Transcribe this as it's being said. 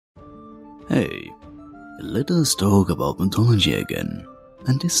Hey, let us talk about mythology again,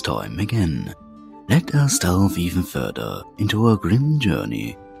 and this time again, let us delve even further into our grim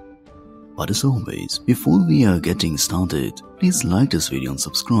journey. But as always, before we are getting started, please like this video and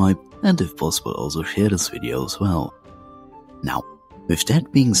subscribe, and if possible also share this video as well. Now, with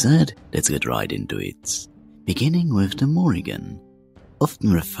that being said, let's get right into it, beginning with the Morrigan,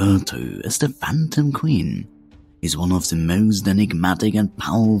 often referred to as the Phantom Queen, is one of the most enigmatic and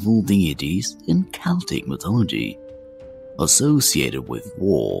powerful deities in Celtic mythology, associated with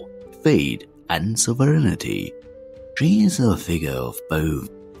war, fate, and sovereignty. She is a figure of both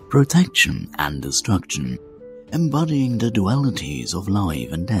protection and destruction, embodying the dualities of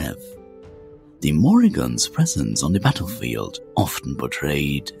life and death. The Morrigan's presence on the battlefield, often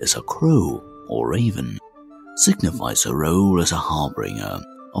portrayed as a crow or raven, signifies her role as a harbinger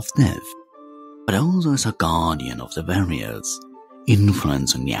of death, but also as a guardian of the barriers,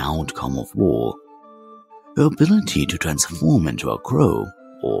 influencing the outcome of war. Her ability to transform into a crow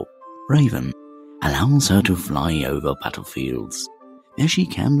or raven allows her to fly over battlefields, where she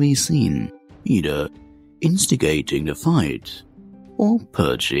can be seen either instigating the fight or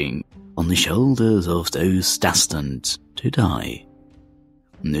perching on the shoulders of those destined to die.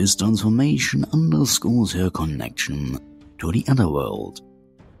 This transformation underscores her connection to the otherworld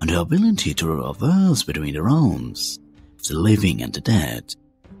and her ability to traverse between the realms of the living and the dead,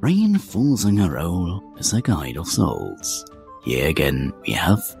 reinforcing her role as a guide of souls. Here again we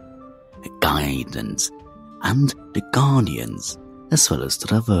have a guidance and the guardians, as well as the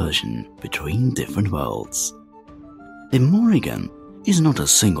traversion between different worlds. The Morrigan is not a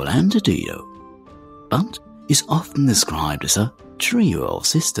single entity though, but is often described as a trio of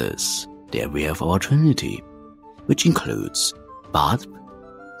sisters. There we have our trinity, which includes Barb,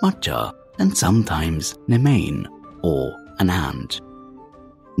 Matcha, and sometimes Nemain, or an ant.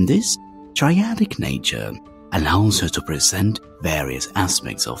 This triadic nature allows her to present various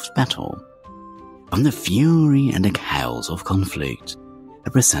aspects of battle, from the fury and the chaos of conflict,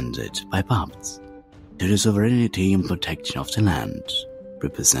 represented by Babs, to the sovereignty and protection of the land,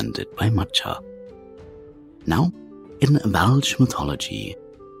 represented by Matcha. Now, in Welsh mythology,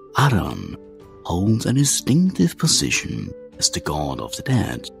 Arawn holds a distinctive position as the god of the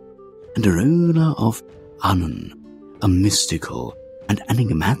dead, and the ruler of Annwn, a mystical and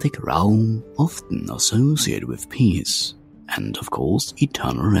enigmatic realm often associated with peace, and of course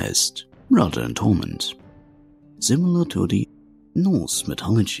eternal rest, rather than torment. Similar to the Norse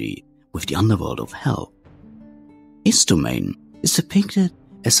mythology with the underworld of hell. His domain is depicted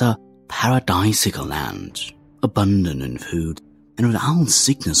as a paradisical land, abundant in food and without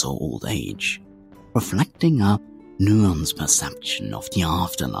sickness or old age, reflecting a nuanced perception of the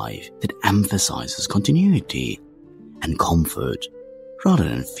afterlife that emphasizes continuity and comfort rather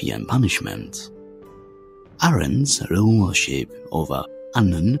than fear and punishment. Arawn's rulership over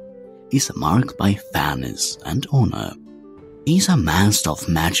Annwn is marked by fairness and honor. He is a master of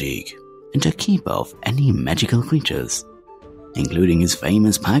magic and a keeper of any magical creatures, including his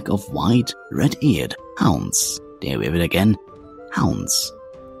famous pack of white, red-eared hounds. There we have it again, hounds,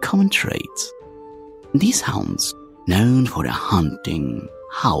 common traits. These hounds, known for their hunting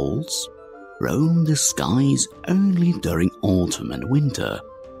howls, roam the skies only during autumn and winter,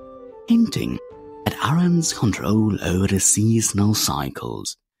 hinting at Arawn's control over the seasonal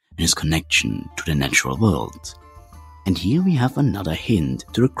cycles and his connection to the natural world. And here we have another hint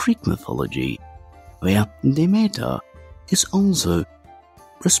to the Greek mythology, where Demeter is also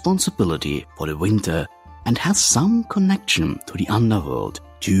responsibility for the winter and has some connection to the underworld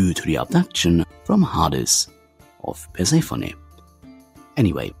due to the abduction from Hades of Persephone.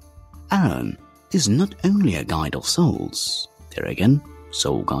 Anyway, Arawn is not only a guide of souls, there again,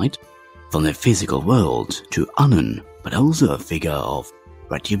 soul guide, from the physical world to Annwn, but also a figure of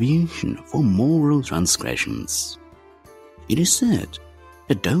retribution for moral transgressions. It is said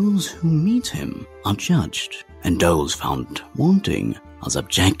that those who meet him are judged, and those found wanting are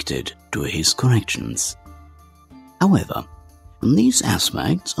subjected to his corrections. However, these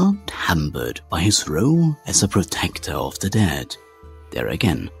aspects are tempered by his role as a protector of the dead, there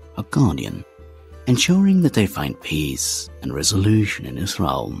again, a guardian, ensuring that they find peace and resolution in his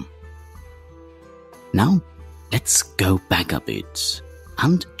realm. Now, let's go back a bit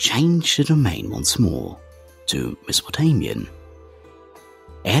and change the domain once more to Mesopotamian.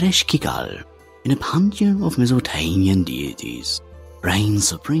 Ereshkigal, in a pantheon of Mesopotamian deities, reigns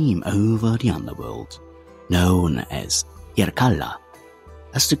supreme over the underworld, known as Ereshkigal.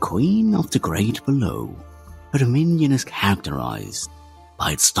 As the queen of the great below, her dominion is characterized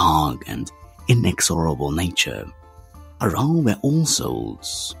by its dark and inexorable nature, Arawn, where all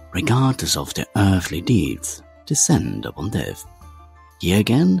souls, regardless of their earthly deeds, descend upon death. Here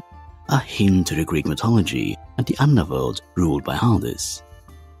again, a hint to the Greek mythology and the underworld ruled by Hades.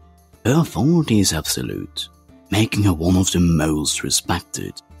 Her authority is absolute, making her one of the most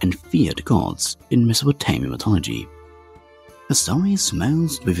respected and feared gods in Mesopotamian mythology. Her story is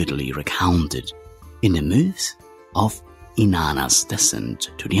most vividly recounted in the myth of Inanna's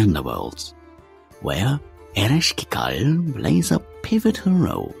descent to the underworld, where Ereshkigal plays a pivotal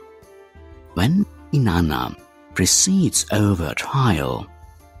role. When Inanna precedes over a trial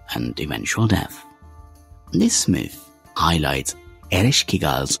and eventual death. This myth highlights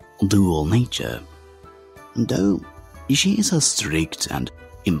Ereshkigal's dual nature. Though she is a strict and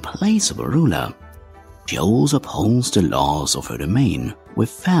implacable ruler, she also upholds the laws of her domain with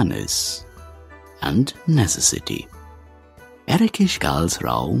fairness and necessity. Ereshkigal's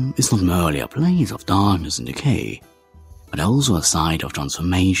realm is not merely a place of darkness and decay, but also a site of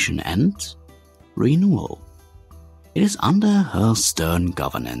transformation and renewal. It is under her stern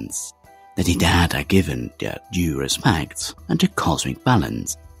governance that the dead are given their due respect and the cosmic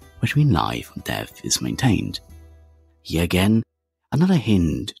balance between life and death is maintained. Here again, another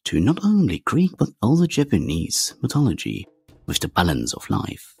hint to not only Greek but also Japanese mythology with the balance of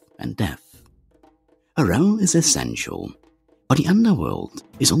life and death. Her role is essential, but the underworld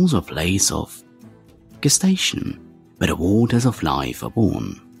is also a place of gestation, where the waters of life are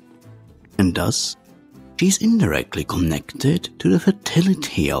born, and thus she is indirectly connected to the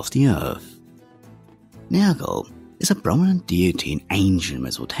fertility of the earth. Nergal is a prominent deity in ancient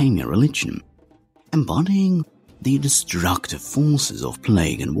Mesopotamian religion, embodying the destructive forces of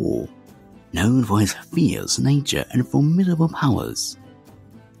plague and war, known for his fierce nature and formidable powers.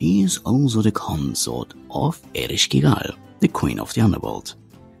 He is also the consort of Ereshkigal, the queen of the underworld,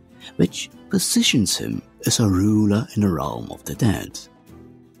 which positions him as a ruler in the realm of the dead.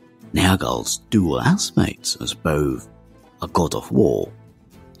 Nergal's dual aspects as both a god of war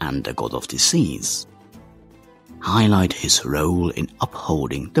and a god of disease highlight his role in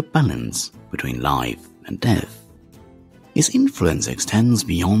upholding the balance between life and death. His influence extends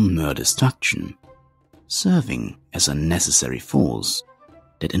beyond mere destruction, serving as a necessary force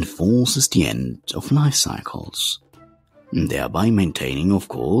that enforces the end of life cycles, thereby maintaining, of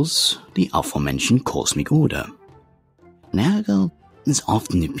course, the aforementioned cosmic order. Nergal is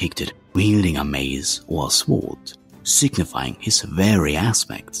often depicted wielding a mace or a sword, signifying his very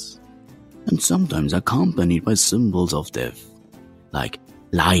aspects, and sometimes accompanied by symbols of death, like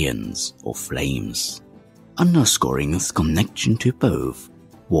lions or flames, underscoring his connection to both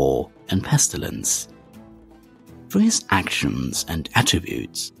war and pestilence. Through his actions and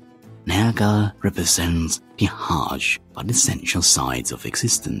attributes, Nergal represents the harsh but essential sides of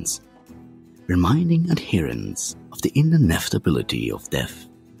existence, reminding adherents of the inevitability of death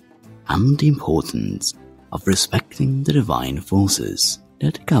and the importance of respecting the divine forces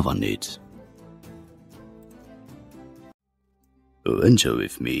that govern it. Venture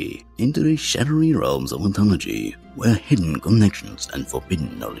with me into the shadowy realms of mythology, where hidden connections and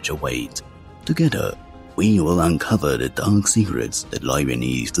forbidden knowledge await. Together, we will uncover the dark secrets that lie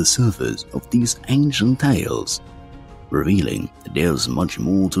beneath the surface of these ancient tales, revealing that there's much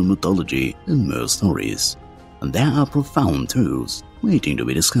more to mythology than mere stories, and there are profound truths waiting to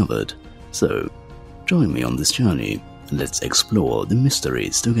be discovered. So, join me on this journey and let's explore the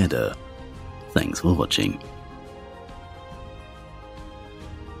mysteries together. Thanks for watching.